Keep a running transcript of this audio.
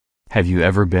Have you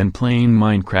ever been playing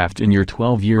Minecraft in your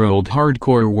 12-year-old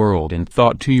hardcore world and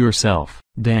thought to yourself,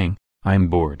 dang, I'm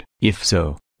bored? If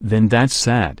so, then that's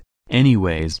sad.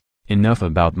 Anyways, enough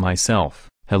about myself.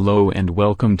 Hello and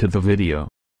welcome to the video.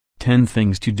 10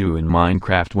 things to do in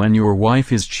Minecraft when your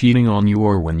wife is cheating on you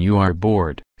or when you are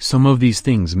bored. Some of these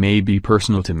things may be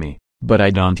personal to me, but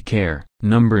I don't care.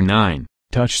 Number 9.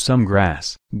 Touch some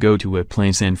grass. Go to a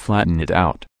place and flatten it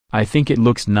out. I think it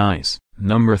looks nice.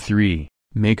 Number 3.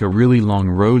 Make a really long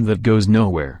road that goes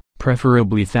nowhere,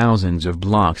 preferably thousands of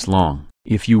blocks long.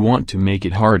 If you want to make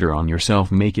it harder on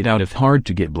yourself, make it out of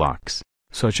hard-to-get blocks,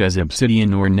 such as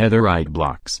obsidian or netherite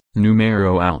blocks.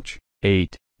 Numero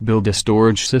 8. Build a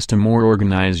storage system or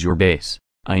organize your base.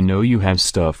 I know you have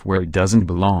stuff where it doesn't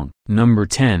belong. Number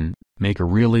 10. Make a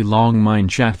really long mine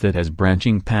shaft that has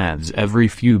branching paths every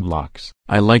few blocks.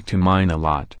 I like to mine a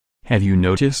lot. Have you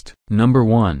noticed? Number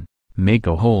 1. Make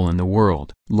a hole in the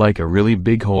world, like a really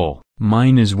big hole.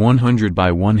 Mine is 100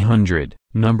 by 100.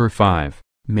 Number 5.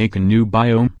 Make a new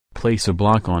biome, place a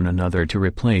block on another to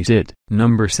replace it.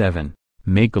 Number 7.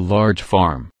 Make a large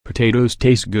farm. Potatoes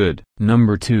taste good.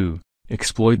 Number 2.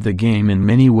 Exploit the game in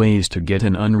many ways to get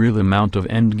an unreal amount of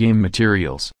endgame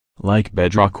materials, like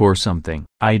bedrock or something.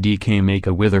 IDK make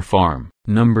a wither farm.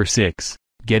 Number 6.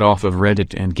 Get off of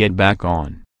Reddit and get back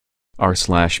on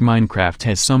r/Minecraft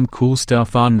has some cool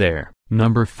stuff on there.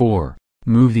 Number 4.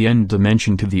 Move the end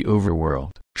dimension to the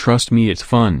overworld. Trust me, it's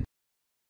fun.